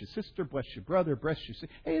 bless you, sister, bless you, brother, bless you.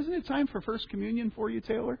 Hey, isn't it time for First Communion for you,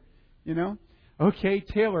 Taylor? You know? Okay,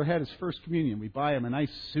 Taylor had his First Communion. We buy him a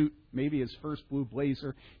nice suit, maybe his first blue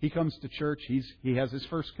blazer. He comes to church. He has his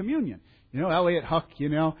First Communion. You know, Elliot Huck, you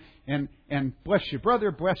know, and bless you, brother,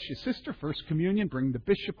 bless you, sister, First Communion. Bring the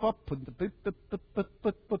bishop up, put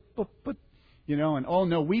the you know, and oh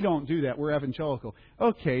no, we don't do that. We're evangelical.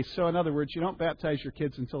 Okay, so in other words, you don't baptize your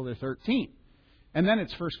kids until they're 13, and then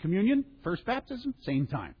it's First Communion, first baptism, same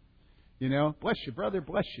time. You know, bless you, brother,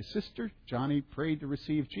 bless you, sister. Johnny prayed to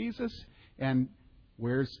receive Jesus. And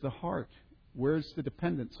where's the heart? Where's the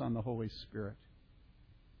dependence on the Holy Spirit?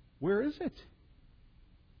 Where is it?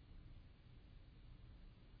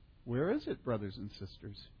 Where is it, brothers and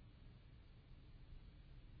sisters?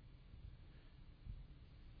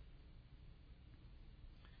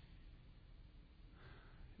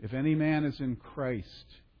 If any man is in Christ,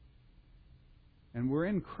 and we're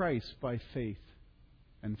in Christ by faith,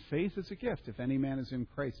 and faith is a gift. If any man is in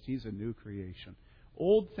Christ, he's a new creation.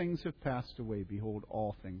 Old things have passed away. Behold,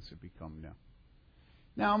 all things have become new.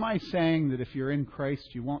 Now, am I saying that if you're in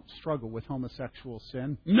Christ, you won't struggle with homosexual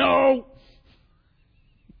sin? No!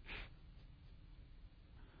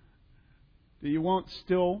 That you won't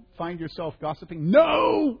still find yourself gossiping?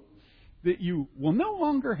 No! That you will no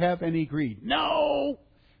longer have any greed? No!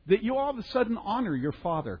 That you all of a sudden honor your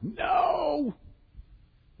father? No!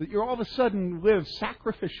 That you all of a sudden live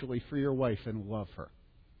sacrificially for your wife and love her?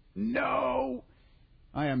 No!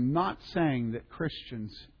 I am not saying that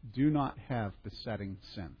Christians do not have besetting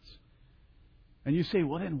sins. And you say,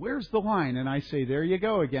 well then, where's the line? And I say, there you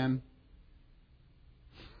go again.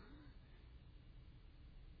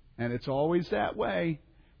 And it's always that way.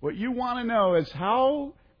 What you want to know is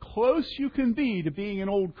how close you can be to being an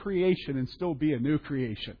old creation and still be a new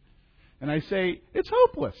creation. And I say, it's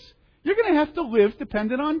hopeless. You're going to have to live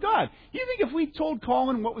dependent on God. You think if we told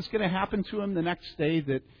Colin what was going to happen to him the next day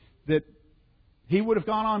that he would have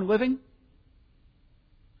gone on living?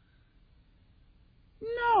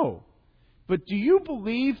 No. But do you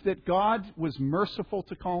believe that God was merciful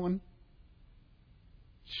to Colin?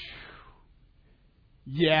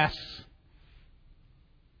 Yes.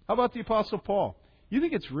 How about the Apostle Paul? You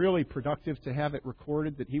think it's really productive to have it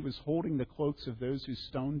recorded that he was holding the cloaks of those who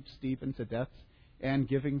stoned Stephen to death and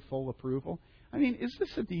giving full approval? I mean, is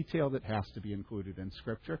this a detail that has to be included in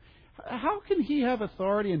Scripture? How can he have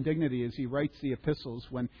authority and dignity as he writes the epistles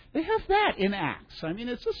when they have that in Acts? I mean,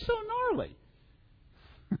 it's just so gnarly.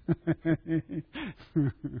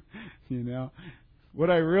 You know, what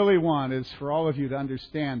I really want is for all of you to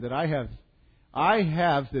understand that I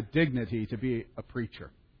have the dignity to be a preacher.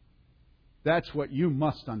 That's what you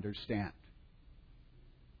must understand.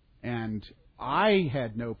 And I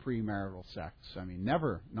had no premarital sex. I mean,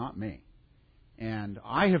 never, not me. And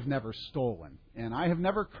I have never stolen. And I have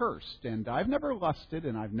never cursed. And I've never lusted.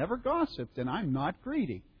 And I've never gossiped. And I'm not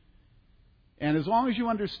greedy. And as long as you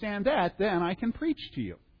understand that, then I can preach to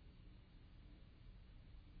you.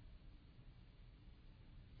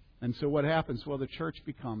 And so what happens? Well, the church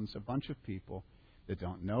becomes a bunch of people that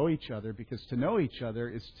don't know each other, because to know each other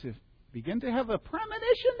is to begin to have a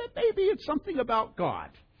premonition that maybe it's something about God.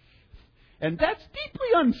 And that's deeply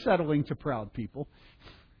unsettling to proud people.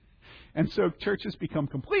 And so churches become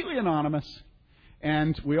completely anonymous,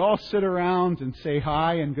 and we all sit around and say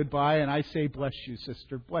hi and goodbye, and I say, bless you,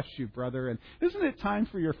 sister, bless you, brother, and isn't it time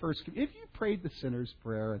for your first... If you prayed the sinner's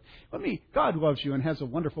prayer, and God loves you and has a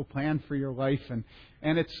wonderful plan for your life, and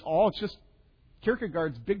it's all just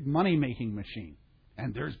Kierkegaard's big money-making machine.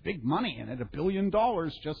 And there's big money in it, $1 billion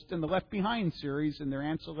just in the Left Behind series and their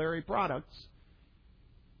ancillary products.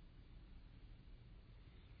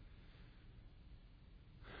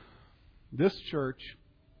 This church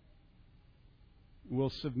will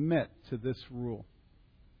submit to this rule.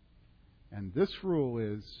 And this rule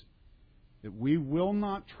is that we will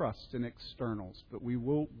not trust in externals, but we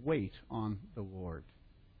will wait on the Lord.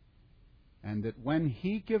 And that when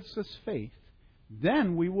He gives us faith,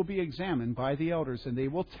 then we will be examined by the elders, and they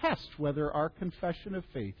will test whether our confession of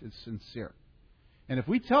faith is sincere. And if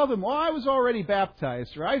we tell them, well, I was already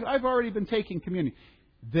baptized, or I've already been taking communion,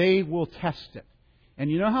 they will test it. And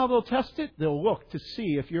you know how they'll test it? They'll look to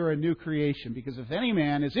see if you're a new creation. Because if any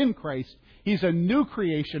man is in Christ, he's a new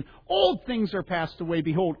creation. Old things are passed away.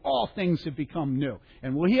 Behold, all things have become new.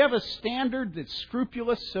 And will he have a standard that's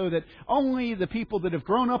scrupulous so that only the people that have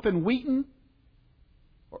grown up in Wheaton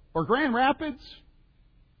or Grand Rapids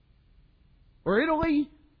or Italy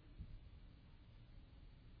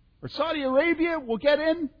or Saudi Arabia will get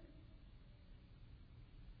in?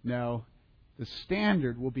 No. The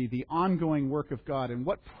standard will be the ongoing work of God. And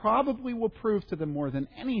what probably will prove to them more than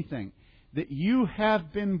anything that you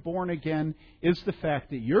have been born again is the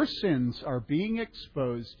fact that your sins are being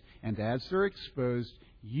exposed, and as they're exposed,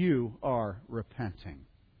 you are repenting.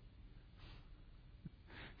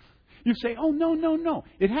 You say, oh, no.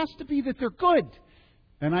 It has to be that they're good.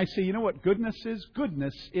 And I say, you know what goodness is?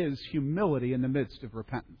 Goodness is humility in the midst of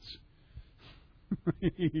repentance.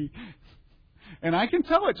 And I can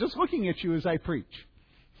tell it just looking at you as I preach.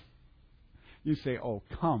 You say, oh,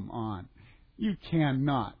 come on. You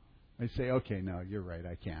cannot. I say, okay, no, you're right,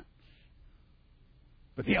 I can't.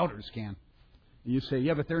 But the elders can. And you say,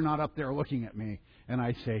 yeah, but they're not up there looking at me. And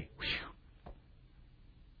I say, whew.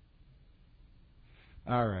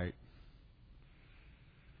 All right.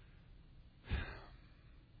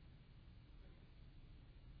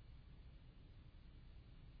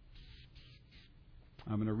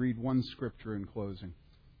 I'm going to read one scripture in closing.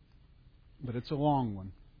 But it's a long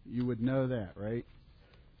one. You would know that, right?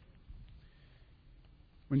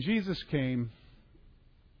 When Jesus came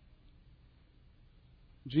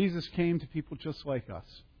to people just like us.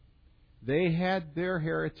 They had their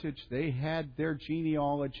heritage. They had their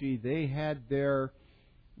genealogy. They had their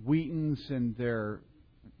Wheatons and their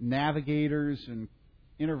navigators and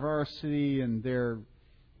InterVarsity and their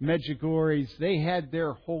Medjugorjes. They had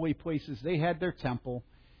their holy places. They had their temple.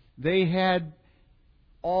 They had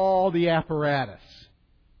all the apparatus.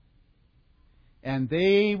 And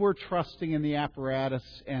they were trusting in the apparatus,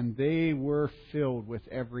 and they were filled with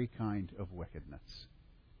every kind of wickedness.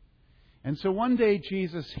 And so one day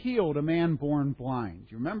Jesus healed a man born blind.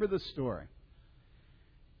 You remember the story?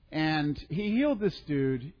 And He healed this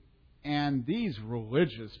dude, and these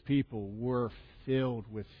religious people were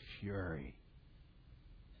filled with fury.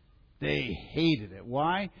 They hated it.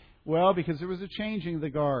 Why? Well, because there was a changing of the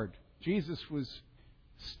guard. Jesus was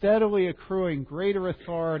steadily accruing greater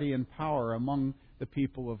authority and power among the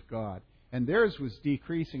people of God. And theirs was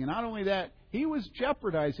decreasing. And not only that, He was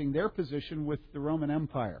jeopardizing their position with the Roman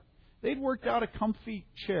Empire. They'd worked out a comfy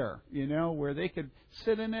chair, where they could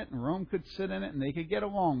sit in it and Rome could sit in it and they could get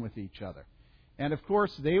along with each other. And of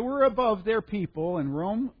course, they were above their people, and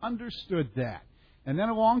Rome understood that. And then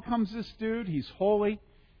along comes this dude. He's holy.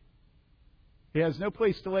 He has no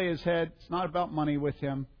place to lay his head. It's not about money with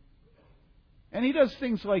him. And he does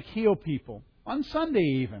things like heal people on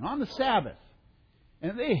Sunday even, on the Sabbath.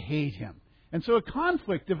 And they hate him. And so a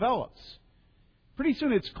conflict develops. Pretty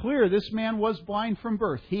soon it's clear this man was blind from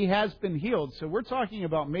birth. He has been healed. So we're talking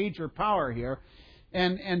about major power here.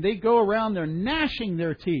 And they go around, they're gnashing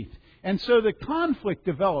their teeth. And so the conflict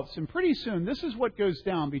develops. And pretty soon this is what goes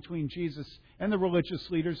down between Jesus and the religious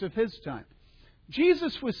leaders of his time.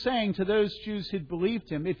 Jesus was saying to those Jews who'd believed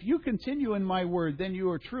him, if you continue in my word, then you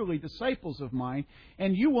are truly disciples of mine,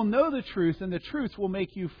 and you will know the truth, and the truth will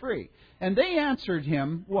make you free. And they answered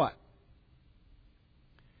him, what?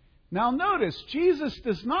 Now notice, Jesus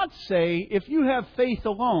does not say, if you have faith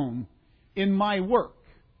alone in my work.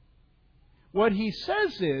 What he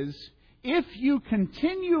says is, if you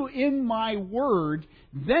continue in my word,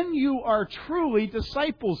 then you are truly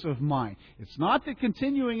disciples of mine. It's not that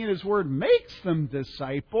continuing in his word makes them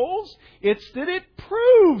disciples. It's that it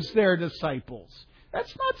proves they're disciples.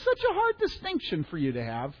 That's not such a hard distinction for you to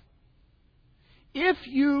have. If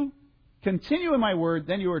you continue in my word,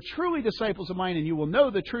 then you are truly disciples of mine, and you will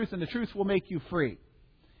know the truth, and the truth will make you free.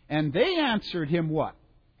 And they answered him what?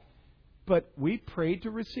 But we prayed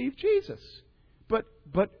to receive Jesus. But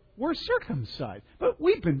we're circumcised. But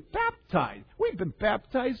we've been baptized. We've been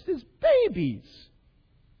baptized as babies.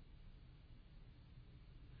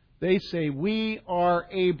 They say, we are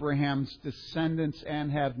Abraham's descendants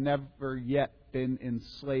and have never yet been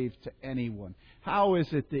enslaved to anyone. How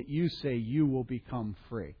is it that you say you will become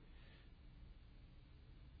free?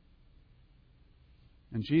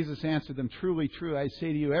 And Jesus answered them, truly, truly, I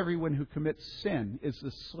say to you, everyone who commits sin is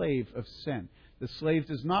the slave of sin. The slave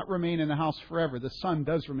does not remain in the house forever. The son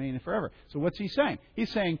does remain forever. So what's he saying?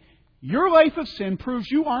 He's saying, your life of sin proves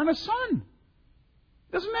you aren't a son.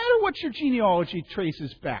 Doesn't matter what your genealogy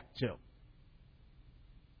traces back to.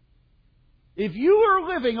 If you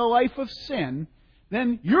are living a life of sin,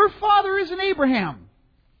 then your father isn't Abraham.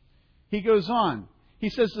 He goes on. He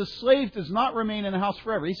says the slave does not remain in the house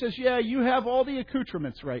forever. He says, yeah, you have all the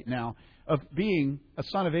accoutrements right now of being a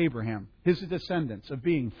son of Abraham, his descendants, of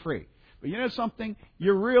being free. But you know something?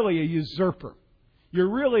 You're really a usurper. You're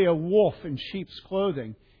really a wolf in sheep's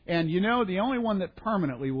clothing. And you know, the only one that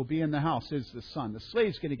permanently will be in the house is the son. The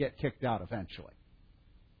slave's going to get kicked out eventually.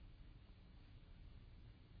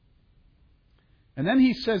 And then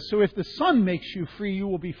he says, so if the Son makes you free, you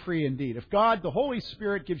will be free indeed. If God, the Holy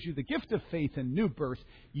Spirit, gives you the gift of faith and new birth,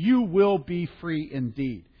 you will be free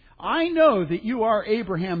indeed. I know that you are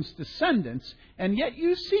Abraham's descendants, and yet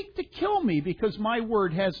you seek to kill me because my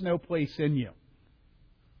word has no place in you.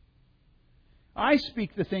 I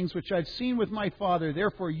speak the things which I've seen with my Father,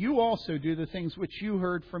 therefore you also do the things which you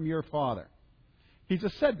heard from your father. He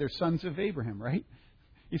just said they're sons of Abraham, right?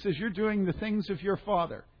 He says, you're doing the things of your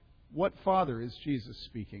father. What father is Jesus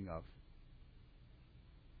speaking of?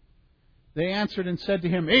 They answered and said to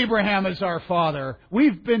him, Abraham is our father.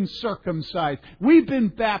 We've been circumcised. We've been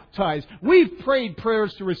baptized. We've prayed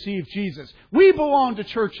prayers to receive Jesus. We belong to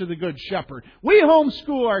Church of the Good Shepherd. We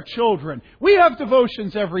homeschool our children. We have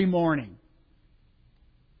devotions every morning.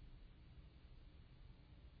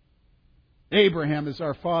 Abraham is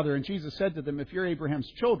our father. And Jesus said to them, if you're Abraham's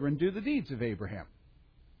children, do the deeds of Abraham.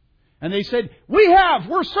 And they said,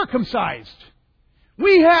 we're circumcised.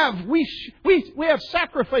 We have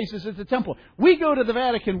sacrifices at the temple. We go to the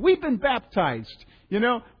Vatican. We've been baptized.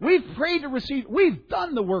 We've prayed to receive. We've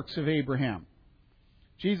done the works of Abraham.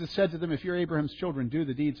 Jesus said to them, if you're Abraham's children, do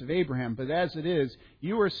the deeds of Abraham. But as it is,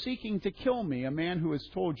 you are seeking to kill me, a man who has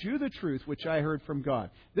told you the truth, which I heard from God.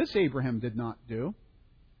 This Abraham did not do.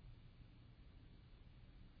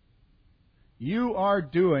 You are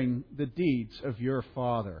doing the deeds of your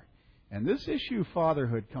father. And this issue of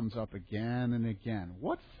fatherhood comes up again and again.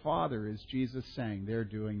 What father is Jesus saying they're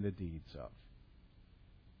doing the deeds of?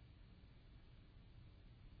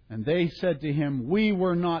 And they said to him, we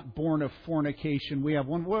were not born of fornication. We have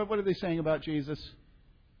one. What are they saying about Jesus?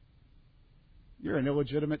 You're an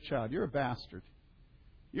illegitimate child. You're a bastard.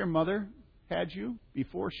 Your mother had you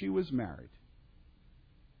before she was married.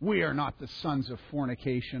 We are not the sons of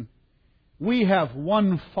fornication. We have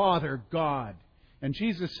one Father, God. And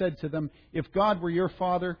Jesus said to them, if God were your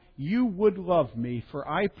Father, you would love me, for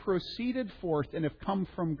I proceeded forth and have come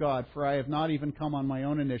from God, for I have not even come on my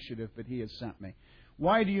own initiative, but He has sent me.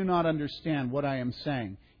 Why do you not understand what I am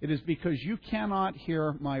saying? It is because you cannot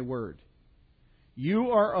hear my word.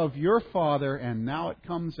 You are of your father, and now it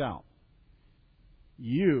comes out.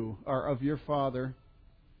 You are of your father,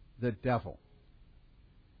 the devil.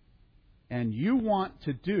 And you want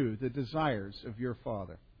to do the desires of your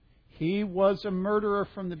father. He was a murderer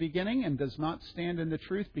from the beginning and does not stand in the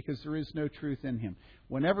truth because there is no truth in him.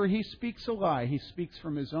 Whenever he speaks a lie, he speaks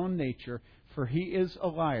from his own nature, for he is a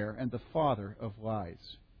liar and the father of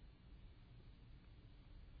lies.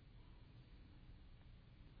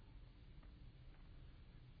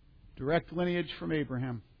 Direct lineage from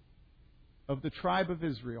Abraham, of the tribe of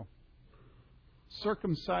Israel,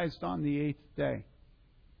 circumcised on the 8th day.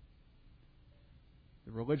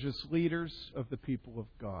 The religious leaders of the people of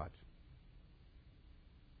God.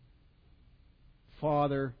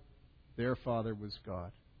 Their father was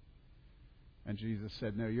God. And Jesus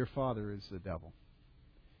said, no, your father is the devil.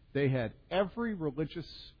 They had every religious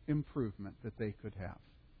improvement that they could have.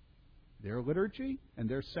 Their liturgy and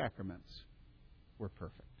their sacraments were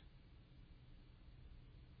perfect.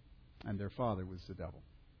 And their father was the devil.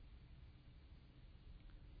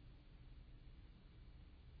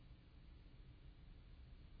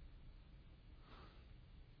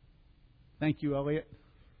 Thank you, Elliot.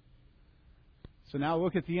 So now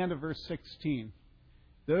look at the end of verse 16.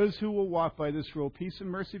 Those who will walk by this rule, peace and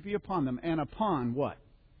mercy be upon them, and upon what?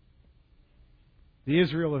 The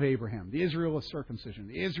Israel of Abraham, the Israel of circumcision,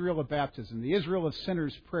 the Israel of baptism, the Israel of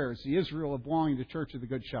sinners' prayers, the Israel of belonging to the Church of the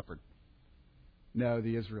Good Shepherd. No,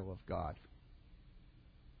 the Israel of God.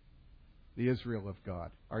 The Israel of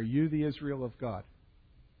God. Are you the Israel of God?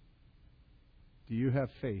 Do you have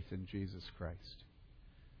faith in Jesus Christ?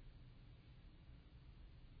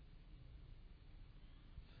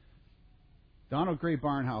 Donald Gray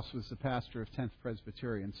Barnhouse was the pastor of 10th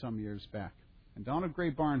Presbyterian some years back. And Donald Gray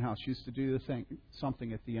Barnhouse used to do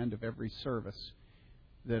something at the end of every service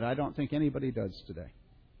that I don't think anybody does today.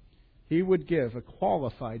 He would give a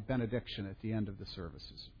qualified benediction at the end of the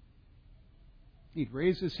services. He'd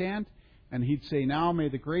raise his hand and he'd say, now may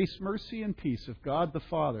the grace, mercy, and peace of God the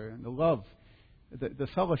Father and the love, the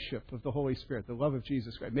fellowship of the Holy Spirit, the love of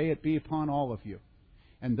Jesus Christ, may it be upon all of you.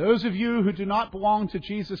 And those of you who do not belong to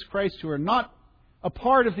Jesus Christ, who are not a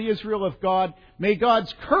part of the Israel of God, may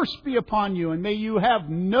God's curse be upon you, and may you have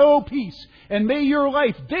no peace, and may your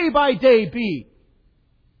life day by day be.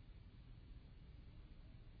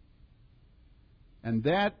 And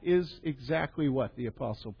that is exactly what the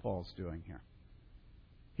Apostle Paul's doing here.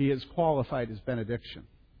 He has qualified his benediction.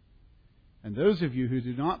 And those of you who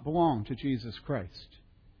do not belong to Jesus Christ,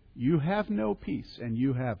 you have no peace and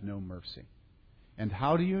you have no mercy. And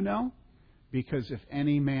how do you know? Because if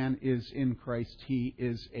any man is in Christ, he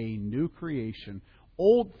is a new creation.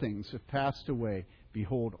 Old things have passed away.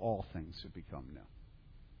 Behold, all things have become new.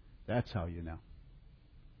 That's how you know.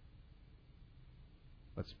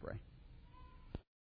 Let's pray.